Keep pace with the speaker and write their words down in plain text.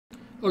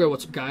Okay,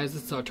 what's up guys,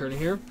 it's Turner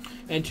here,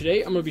 and today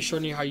I'm going to be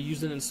showing you how you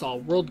use and install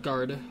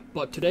WorldGuard,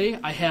 but today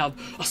I have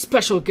a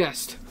special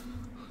guest.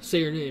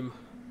 Say your name.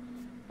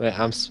 Wait,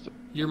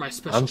 You're my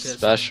special guest. I'm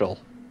special.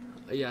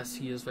 Yes,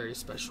 he is very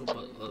special,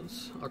 but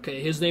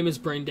okay, his name is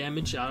Brain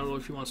Damage. I don't know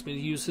if he wants me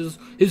to use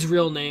his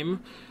real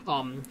name,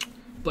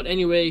 but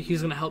anyway,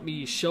 he's going to help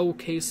me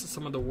showcase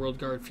some of the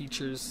WorldGuard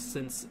features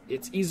since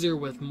it's easier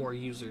with more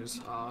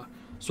users,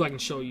 so I can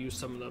show you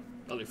some of the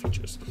other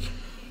features.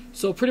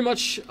 So pretty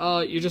much,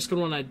 you're just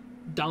going to want to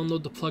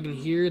download the plugin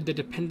here. The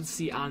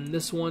dependency on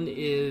this one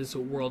is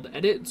World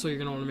Edit, so you're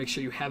going to want to make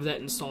sure you have that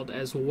installed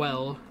as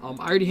well. I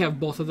already have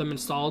both of them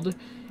installed,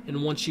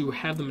 and once you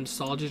have them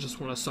installed, you just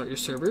want to start your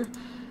server.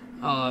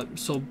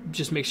 So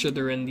just make sure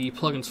they're in the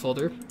plugins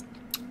folder.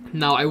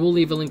 Now, I will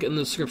leave a link in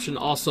the description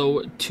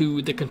also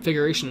to the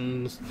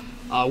configurations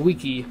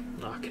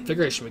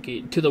configuration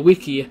wiki, to the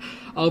wiki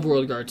of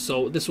WorldGuard.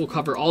 So this will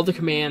cover all the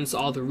commands,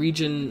 all the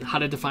region, how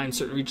to define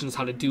certain regions,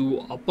 how to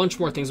do a bunch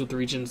more things with the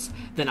regions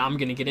than I'm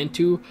going to get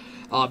into,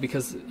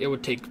 because it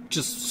would take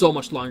just so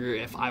much longer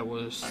if I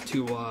was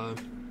to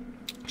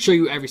show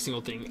you every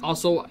single thing.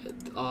 Also,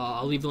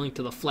 I'll leave the link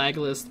to the flag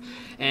list,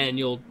 and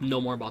you'll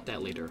know more about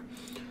that later.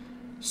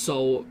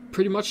 So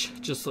pretty much,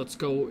 just let's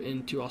go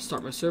into, I'll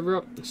start my server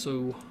up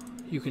so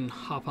you can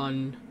hop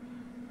on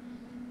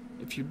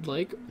if you'd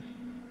like.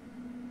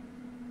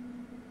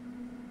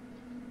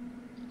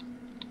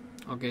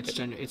 Okay,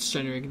 it's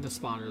generating the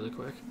spawn really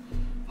quick.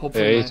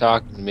 Hopefully, Are you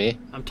talking to me?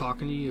 I'm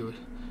talking to you,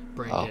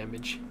 Brain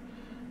Damage.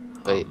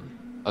 Wait,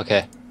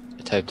 okay,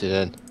 I typed it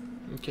in.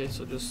 Okay,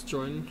 so just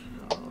join,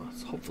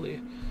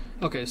 hopefully.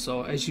 Okay,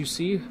 so as you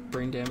see,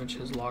 Brain Damage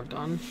has logged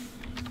on.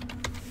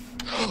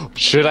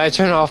 Should I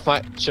turn off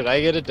my... Should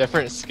I get a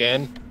different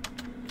skin?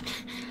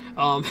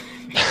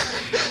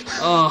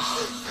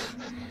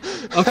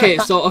 Okay,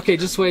 so,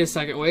 just wait a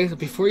second. Wait,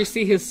 before you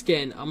see his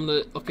skin, I'm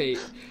gonna... Okay,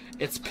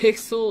 it's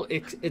Pixel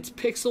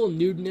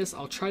Nudeness.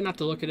 I'll try not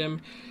to look at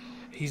him.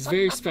 He's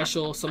very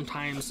special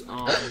sometimes.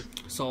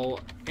 So,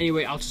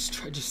 anyway, I'll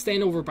just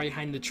stand over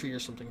behind the tree or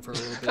something for a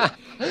little bit.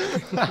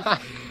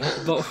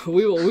 But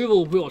we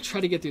will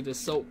try to get through this.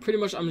 So, pretty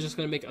much, I'm just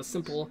gonna make a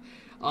simple...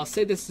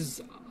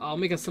 I'll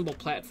make a simple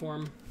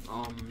platform.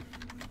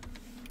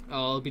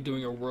 I'll be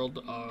doing a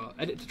world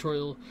edit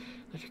tutorial.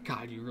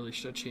 God, you really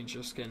should change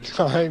your skin.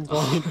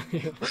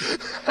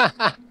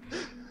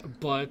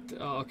 But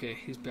okay,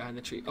 he's behind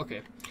the tree.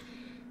 Okay,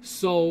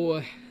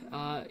 so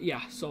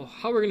yeah. So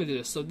how we're gonna do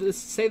this? So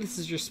say this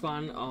is your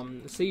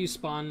spawn. Say you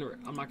spawn.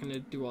 I'm not gonna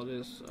do all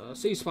this.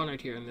 Say you spawn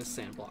right here in this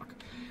sand block.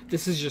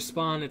 This is your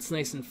spawn. It's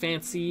nice and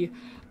fancy,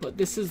 but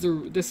this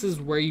is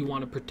where you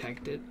want to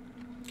protect it.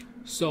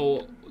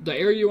 So the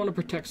area you want to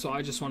protect, so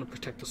I just want to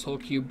protect this whole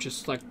cube.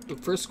 Just select the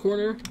first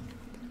corner,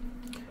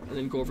 and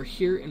then go over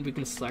here, and we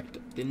can select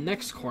the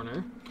next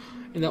corner,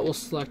 and that will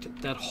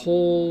select that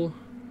whole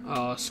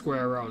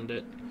square around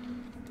it.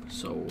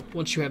 So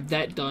once you have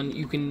that done,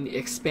 you can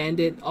expand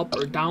it up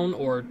or down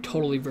or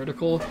totally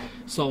vertical.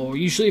 So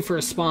usually for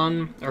a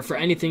spawn or for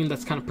anything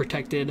that's kind of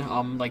protected,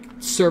 like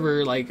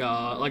server, like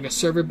a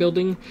server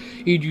building,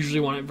 you'd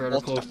usually want it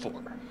vertical.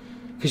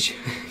 Because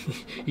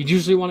you'd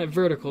usually want it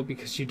vertical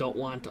because you don't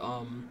want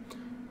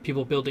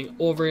people building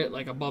over it,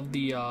 like above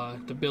the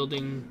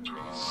building,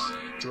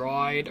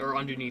 dried, or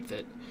underneath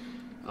it.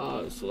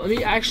 So let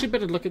me actually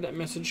better look at that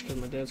message because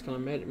my dad's kind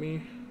of mad at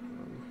me.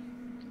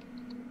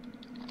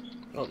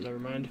 Oh, never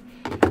mind.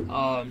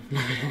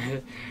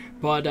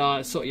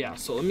 But so yeah,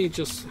 so let me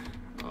just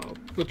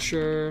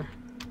butcher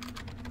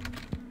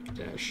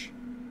dash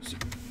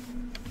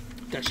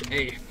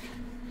A.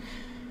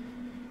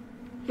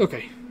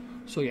 Okay.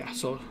 So yeah,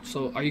 so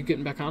are you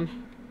getting back on?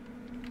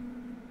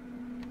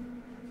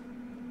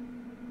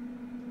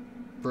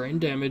 Brain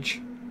Damage.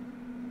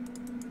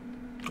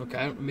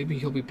 Okay, maybe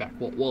he'll be back.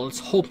 Well, let's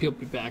hope he'll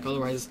be back.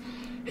 Otherwise,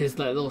 that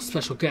little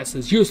special guest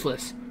is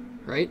useless,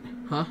 right?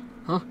 Huh?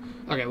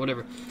 Okay,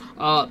 whatever.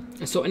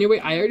 So anyway,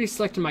 I already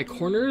selected my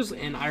corners,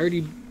 and I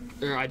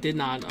did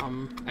not.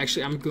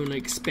 Actually, I'm going to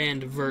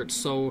expand vert.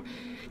 So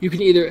you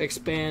can either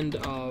expand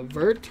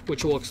vert,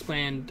 which will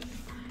expand /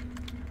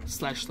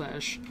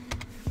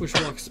 which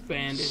will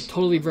expand it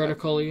totally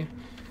vertically,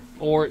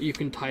 or you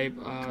can type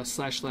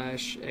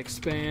 /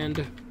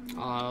 expand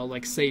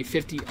like say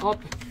 50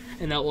 up,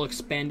 and that will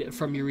expand it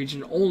from your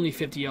region only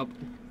 50 up,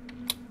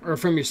 or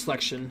from your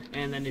selection.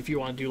 And then if you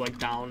want to do like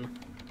down,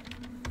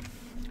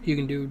 you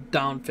can do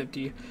down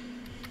 50.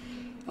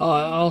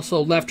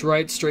 Also left,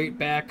 right, straight,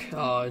 back,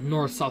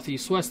 north, south,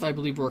 east, west, I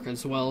believe work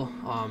as well.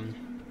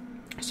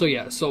 So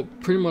yeah, so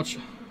pretty much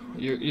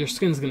your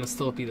skin's gonna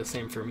still be the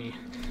same for me.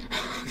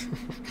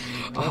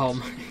 I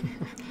don't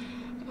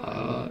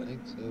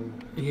think so.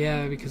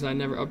 Yeah, because I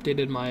never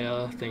updated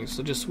my things.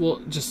 So just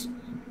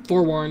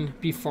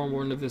be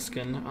forewarned of this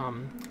skin.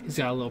 He's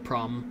got a little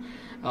problem.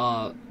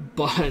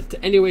 But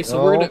anyway,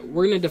 so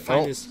we're gonna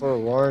define this.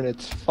 Forewarn,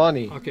 it's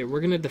funny. Okay,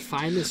 we're gonna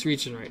define this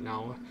region right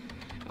now.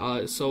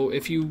 So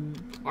if you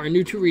are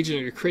new to a region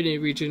or you're creating a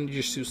region,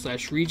 you just do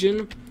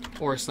 /region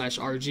or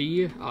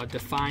 /rg,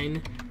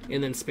 define,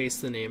 and then space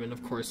the name, and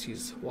of course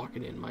he's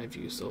walking in my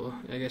view, so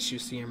I guess you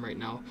see him right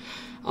now.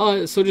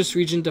 So just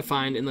region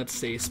defined, and let's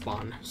say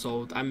spawn.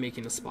 So I'm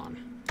making a spawn.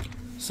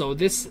 So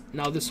this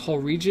whole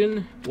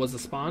region was a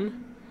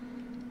spawn,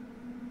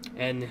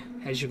 and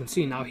as you can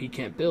see now he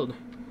can't build.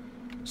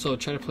 So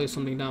try to place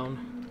something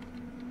down.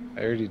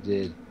 I already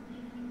did.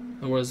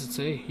 And what does it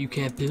say? You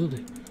can't build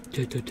it.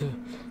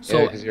 So,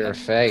 yeah, because you're a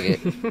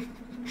faggot.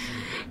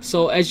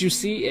 So as you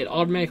see, it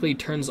automatically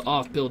turns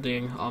off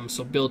building.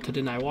 So build to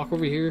deny. Walk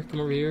over here, come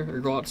over here, or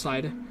go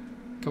outside.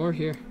 Come over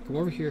here, come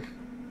over here.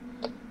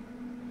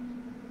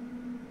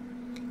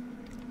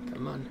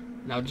 Come on.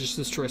 Now just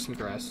destroy some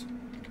grass.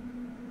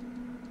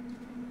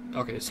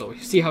 Okay, so you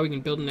see how he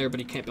can build in there, but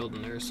he can't build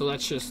in there. So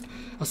that's just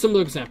a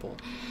similar example.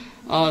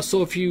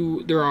 So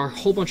there are a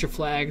whole bunch of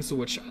flags,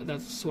 which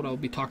that's what I'll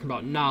be talking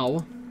about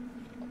now.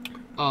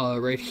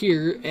 Right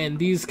here, and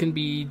these can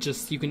be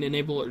just, you can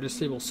enable or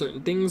disable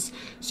certain things.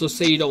 So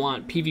say you don't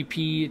want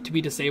PvP to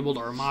be disabled,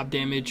 or mob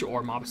damage,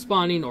 or mob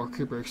spawning, or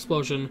creeper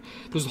explosion.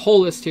 There's a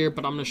whole list here,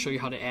 but I'm going to show you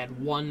how to add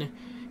one,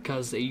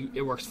 because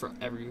it works for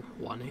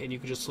everyone, and you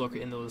can just look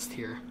in the list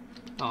here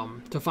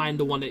to find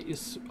the one that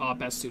is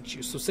best suits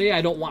you. So say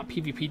I don't want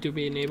PvP to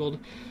be enabled,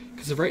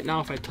 because right now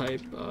if I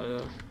type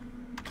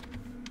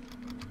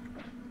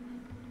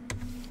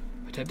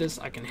this,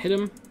 I can hit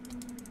him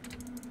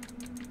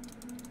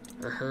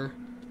or her.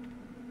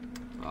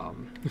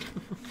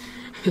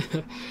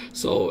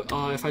 So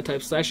if I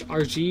type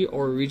 /RG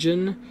or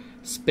region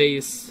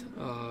space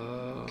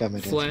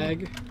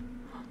flag,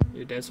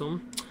 your dad's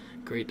home.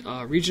 Great.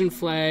 Region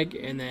flag,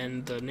 and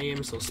then the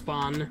name, so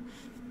spawn,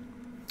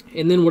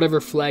 and then whatever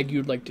flag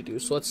you'd like to do.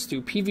 So let's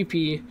do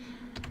PvP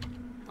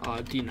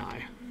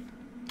deny.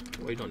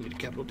 Well, you don't need a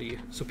capital D.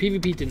 So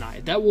PvP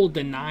deny. That will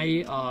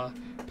deny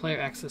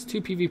player access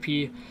to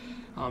PvP,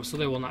 so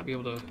they will not be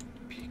able to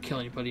kill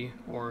anybody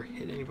or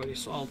hit anybody.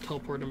 So I'll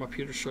teleport them up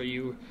here to show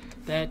you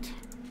that.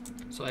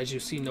 So as you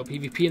see, no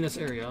PvP in this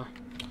area.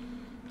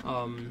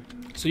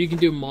 So you can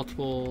do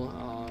multiple.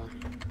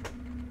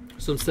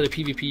 So instead of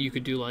PvP, you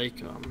could do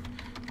like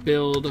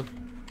build.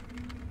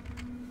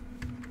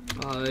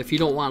 If you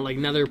don't want like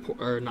not nether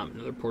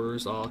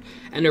porters,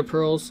 ender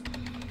pearls.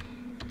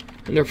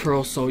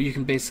 So you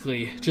can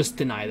basically just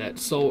deny that.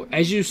 So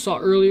as you saw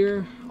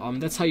earlier,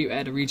 that's how you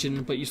add a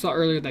region. But you saw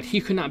earlier that he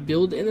could not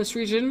build in this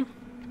region.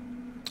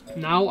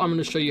 Now I'm going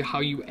to show you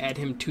how you add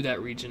him to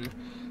that region.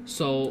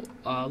 So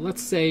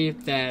let's say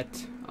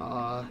that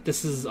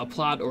this is a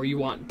plot, or you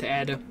want to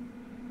add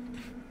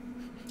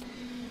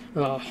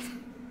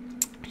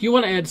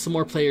some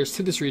more players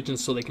to this region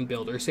so they can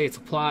build. Or say it's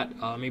a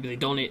plot, maybe they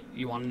donate,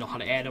 you want to know how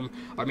to add them,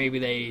 or maybe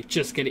they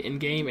just get it in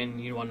game and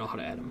you want to know how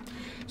to add them.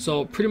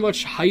 So pretty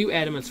much how you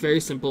add them, it's very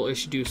simple.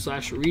 Is you do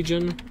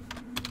 /region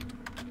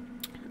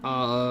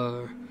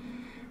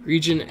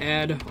region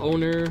add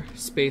owner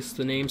space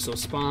the name, so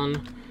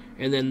spawn,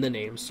 and then the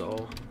name,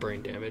 so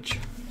brain damage.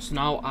 So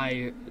now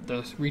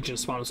the region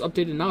spawn is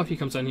updated. Now if he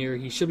comes on here,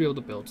 he should be able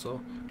to build.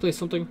 So place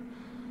something,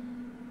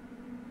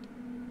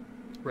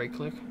 right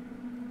click.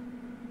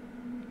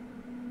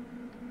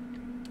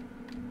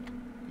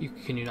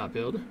 Can you not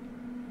build?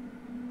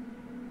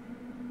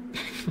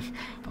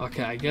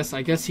 Okay, I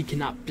guess he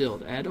cannot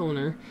build. Add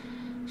owner,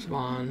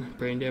 spawn,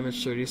 brain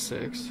damage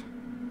 36.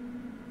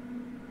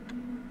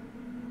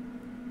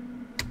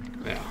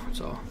 Yeah,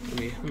 so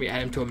let me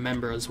add him to a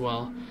member as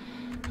well.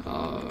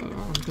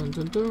 Okay,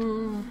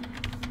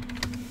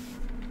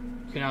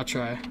 now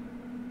try.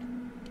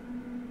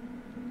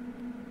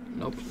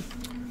 Nope.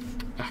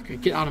 Okay,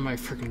 get out of my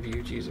freaking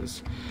view,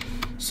 Jesus.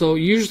 So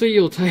usually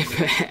you'll type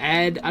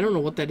add, I don't know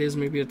what that is,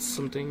 maybe it's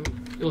something,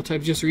 you'll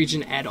type just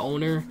region add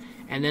owner,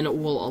 and then it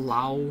will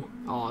allow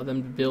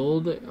them to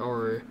build,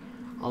 or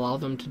allow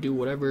them to do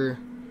whatever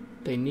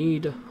they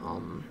need.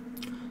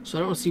 So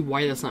I don't see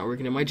why that's not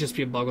working. It might just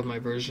be a bug with my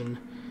version.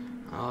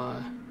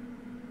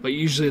 But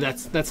usually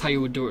that's how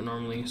you would do it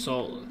normally.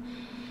 So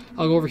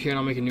I'll go over here and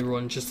I'll make a new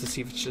one just to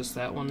see if it's just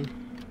that one.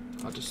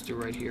 I'll just do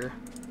right here.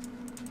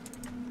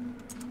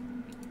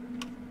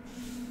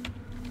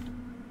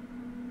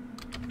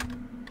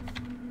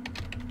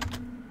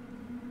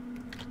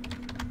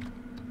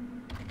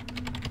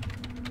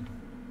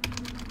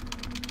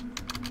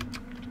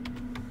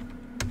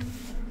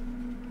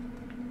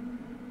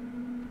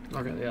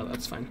 Okay, yeah,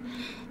 that's fine.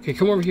 Okay,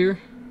 come over here.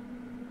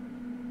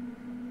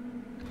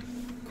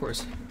 Of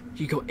course,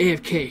 you go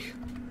AFK.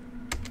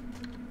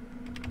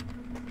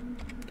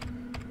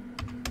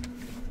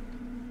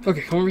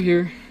 Okay, come over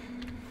here.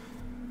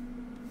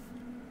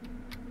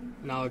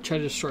 Now try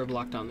to destroy a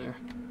block down there.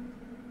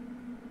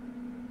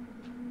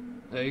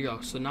 There you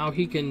go. So now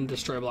he can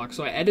destroy a block.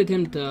 So I added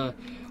him to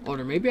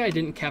order. Maybe I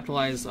didn't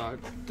capitalize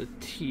the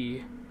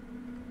T.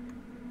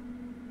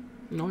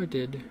 No, I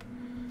did.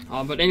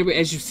 But anyway,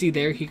 as you see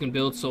there, he can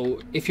build. So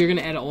if you're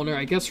gonna add an owner,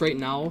 I guess right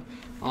now,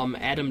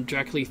 add him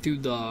directly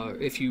through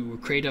if you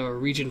create a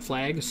region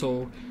flag.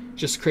 So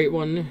just create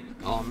one.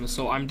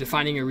 So I'm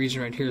defining a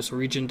region right here, so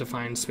region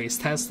define space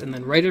test, and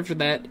then right after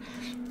that,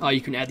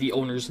 you can add the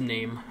owner's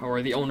name,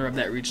 or the owner of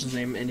that region's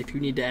name, and if you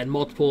need to add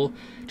multiple,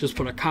 just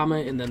put a comma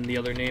and then the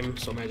other name,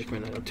 so Magic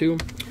Command 902,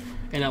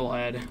 and that will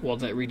add, well,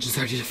 that region's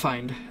already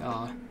defined,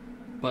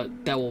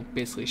 but that will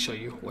basically show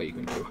you what you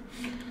can do.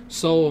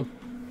 So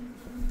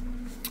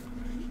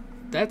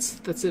that's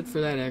it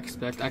for that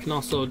aspect. I can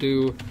also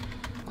do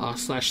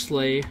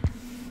 /slay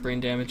brain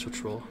damage,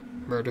 which will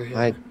murder him.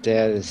 My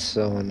dad is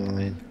so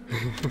annoying.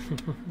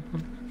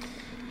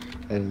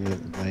 I didn't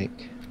mute the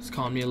mic. He's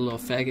calling me a little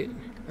faggot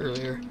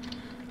earlier.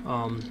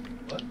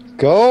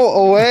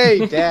 Go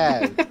away,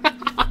 Dad.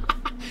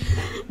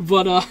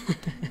 But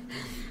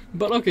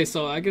okay,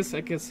 so I guess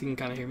you can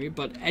kind of hear me.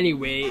 But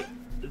anyway,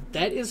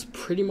 that is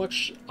pretty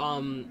much all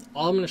I'm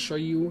gonna show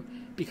you,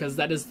 because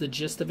that is the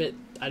gist of it.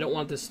 I don't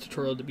want this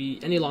tutorial to be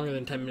any longer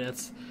than 10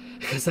 minutes,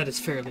 because that is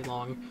fairly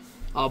long.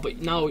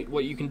 But now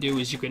what you can do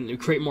is you can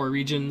create more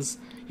regions.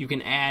 You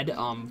can add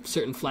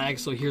certain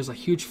flags. So here's a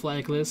huge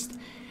flag list.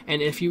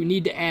 And if you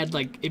need to add,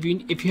 like, if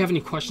you have any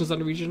questions on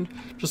a region,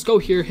 just go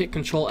here, hit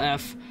Control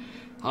F.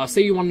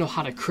 Say you want to know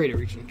how to create a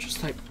region,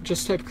 just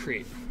type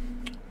create.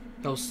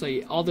 It'll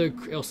say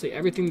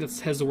everything that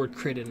has the word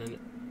created in it.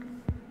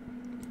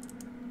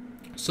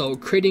 So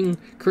create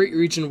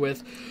region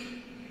with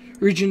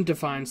region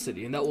define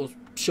city, and that will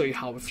show you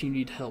how if you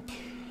need help.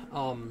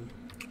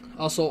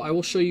 Also, I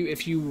will show you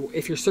if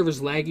your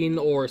server's lagging,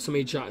 or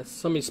somebody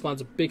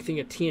spawns a big thing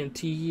of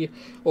TNT,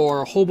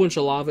 or a whole bunch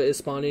of lava is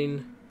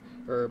spawning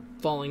or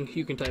falling.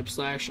 You can type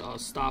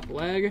 /stop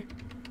lag,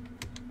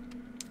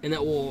 and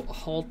that will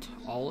halt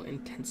all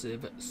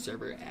intensive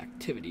server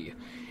activity.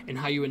 And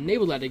how you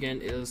enable that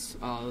again is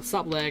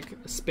stop lag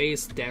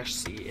space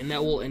 -C, and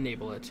that will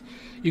enable it.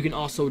 You can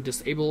also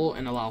disable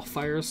and allow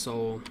fire.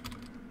 So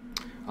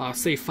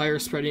say fire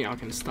spreading, I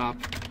can stop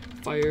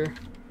fire.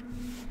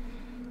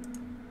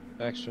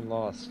 Action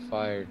lost.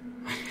 Fired.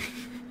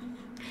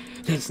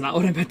 That's not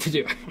what I meant to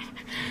do.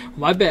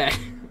 My bad.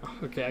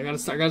 Okay, I gotta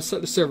start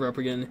the server up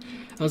again.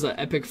 That was an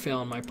epic fail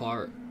on my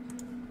part.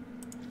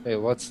 Hey,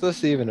 what's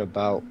this even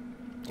about?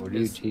 What are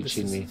you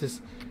teaching me?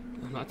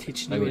 I'm not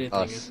teaching you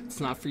anything. It's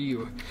not for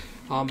you.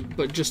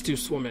 But just do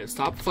 1 minute.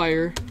 Stop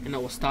fire, and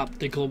that will stop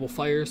the global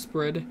fire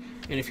spread.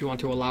 And if you want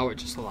to allow it,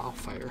 just allow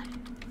fire.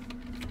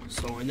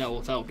 So, and that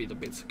will be the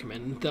basic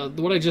command.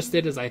 What I just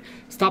did is I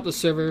stopped the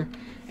server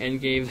and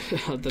gave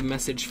the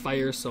message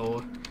fire.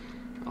 So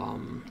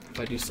if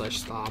I do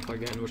 /stop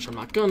again, which I'm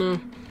not gonna,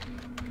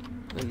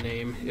 the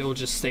name, it'll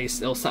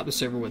stop the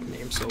server with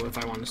name. So if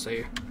I want to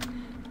say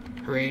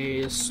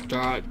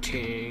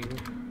restarting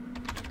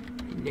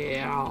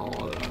now,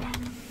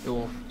 it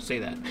will say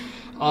that.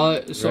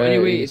 So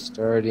anyway,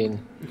 starting.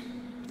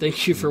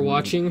 Thank you for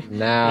watching.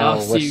 Now, and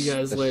I'll see you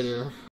guys later.